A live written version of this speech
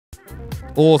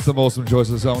Awesome, awesome choice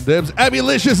of the song, Debs. Abby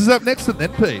Licious is up next, and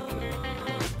then Pete.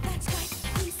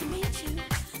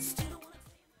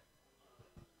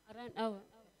 I don't know.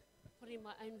 Putting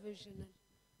my own version in.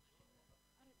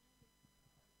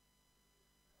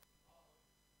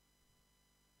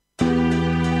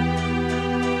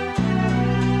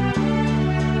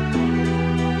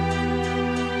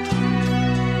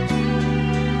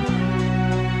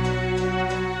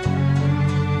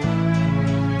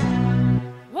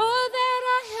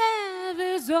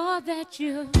 All that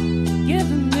you've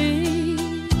given me.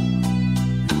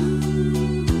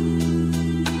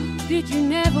 Did you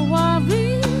never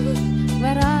worry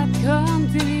that I'd come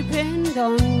to depend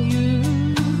on you?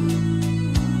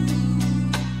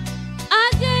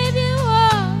 I gave you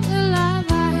all the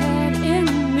love I had in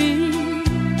me.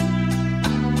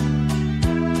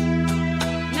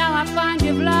 Now I find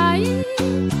you lying,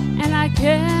 and I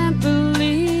can't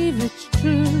believe it's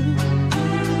true.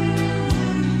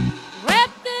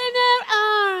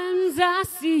 I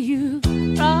see you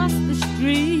across the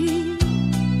street.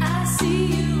 I see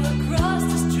you across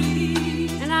the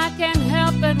street. And I can't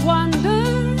help but wonder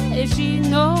if she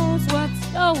knows what's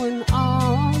going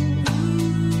on.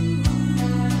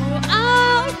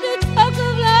 All the talk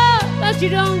of love, but you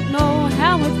don't know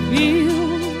how it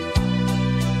feels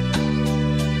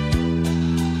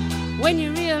when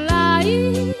you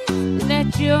realize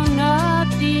that you're not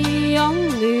the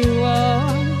only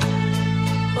one.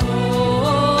 Oh,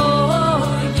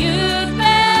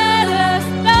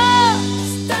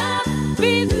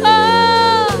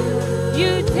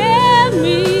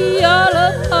 me all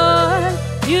apart.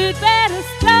 You'd better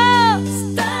stop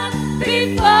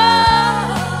before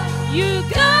you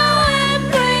go and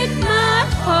break my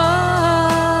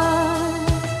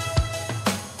heart.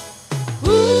 Ooh,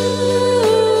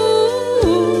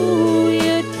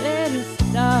 you'd better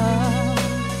stop.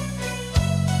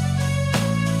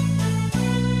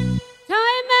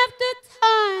 Time after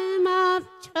time I've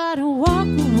tried to walk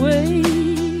away.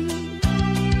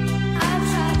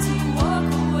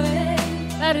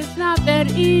 But it's not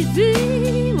that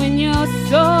easy when your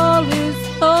soul is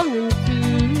torn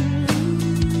through.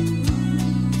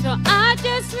 So I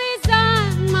just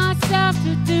resign myself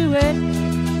to do it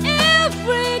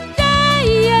every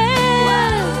day, yeah.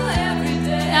 Well, every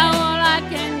day. Now all I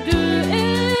can do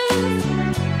is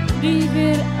leave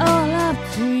it all up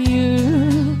to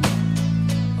you.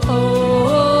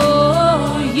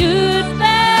 Oh, you'd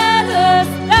better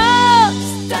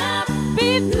stop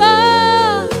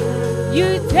before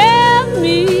you tear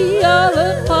me all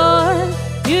apart.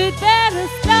 You'd better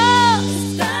stop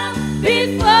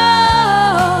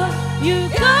before you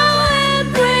go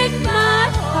and break my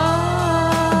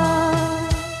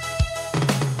heart.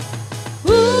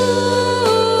 Ooh,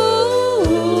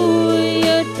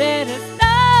 you'd better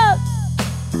stop.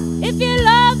 If you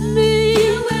love me,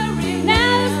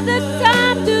 now's the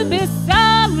time to be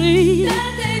sorry.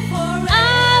 I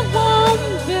won't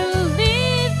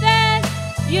believe that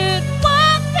you'd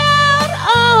walk out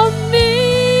on me.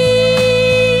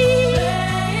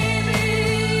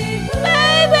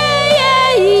 Baby, yeah,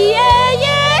 yeah,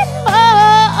 yeah,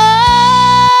 oh, oh.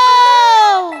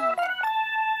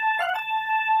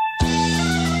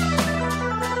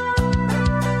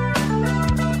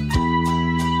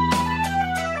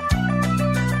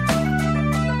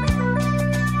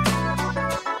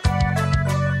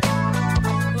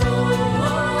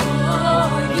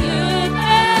 You'd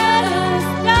better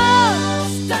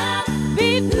stop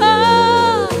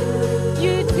before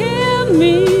you tear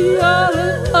me all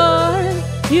apart.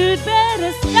 You'd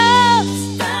better stop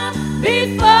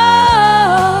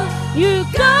before you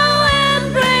go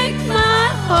and break my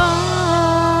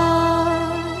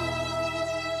heart.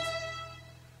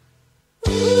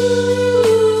 Ooh,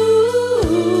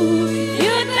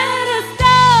 you'd better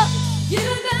stop.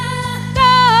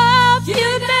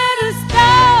 You'd better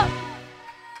stop.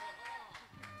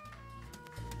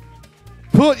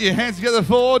 Put your hands together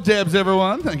for Debs,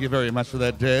 everyone. Thank you very much for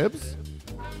that, Debs.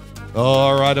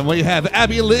 All right, and we have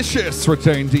Abby Licious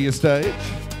returning to your stage.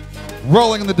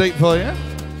 Rolling in the deep for you.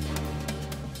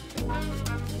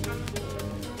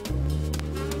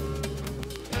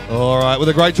 All right, with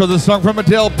a great choice of the song from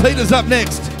Adele. Peter's up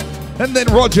next. And then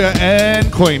Roger and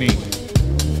Queenie. This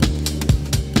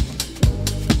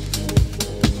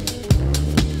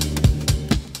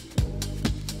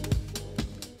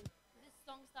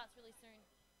song starts really soon.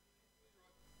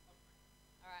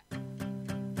 All right.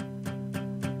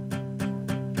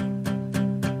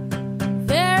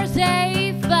 There's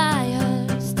a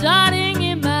fire starting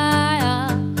in my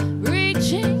heart,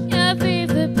 reaching a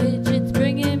fever pitch. It's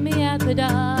bringing me out the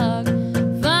dark.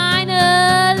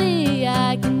 Finally,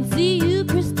 I can see you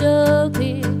crystal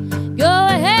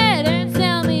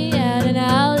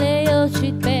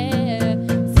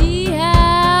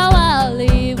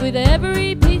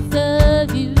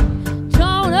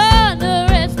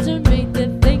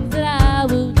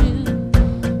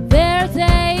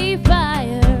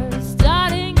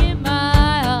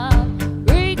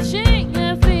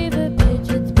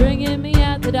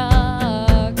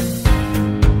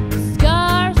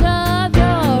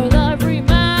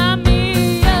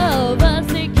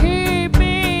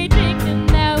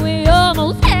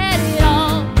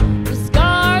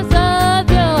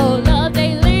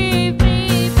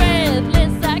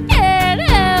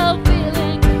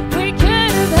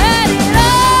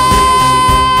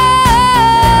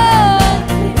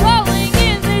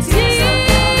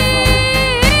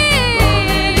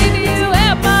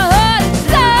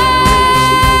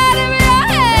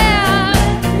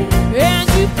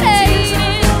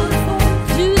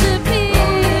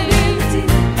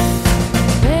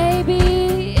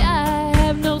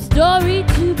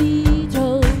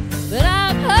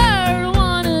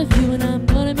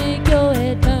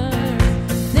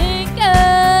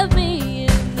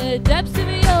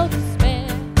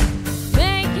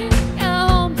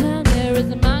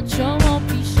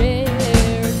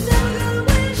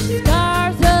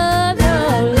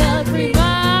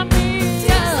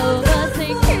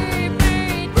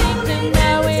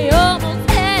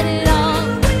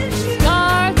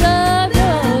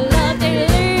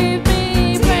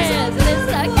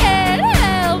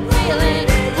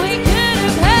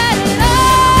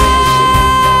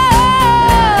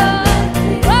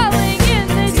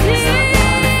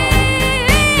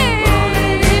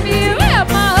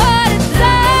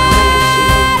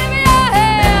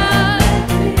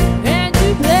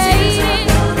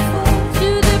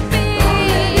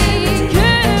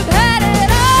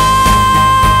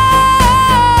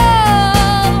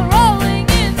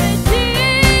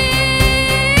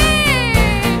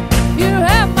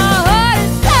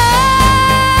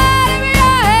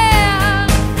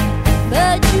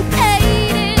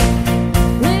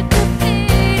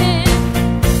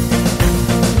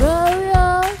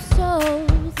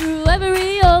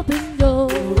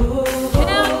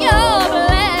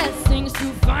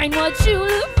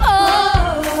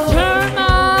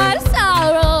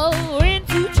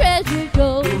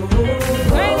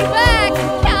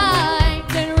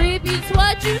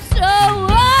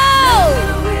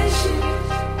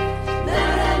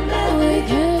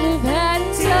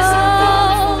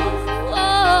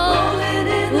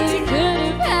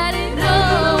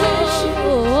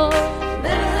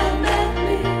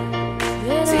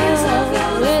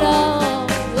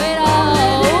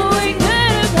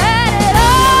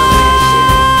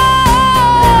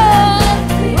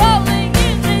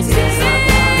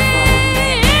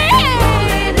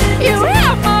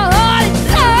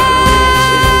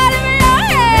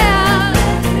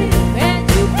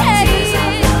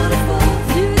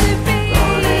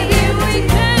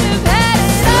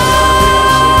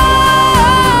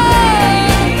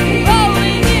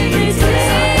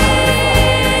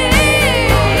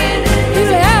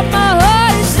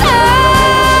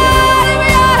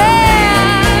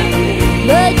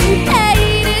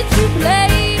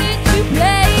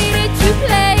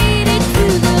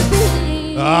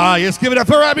Yes, give it up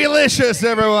for Abby Licious,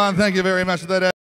 everyone. Thank you very much for that.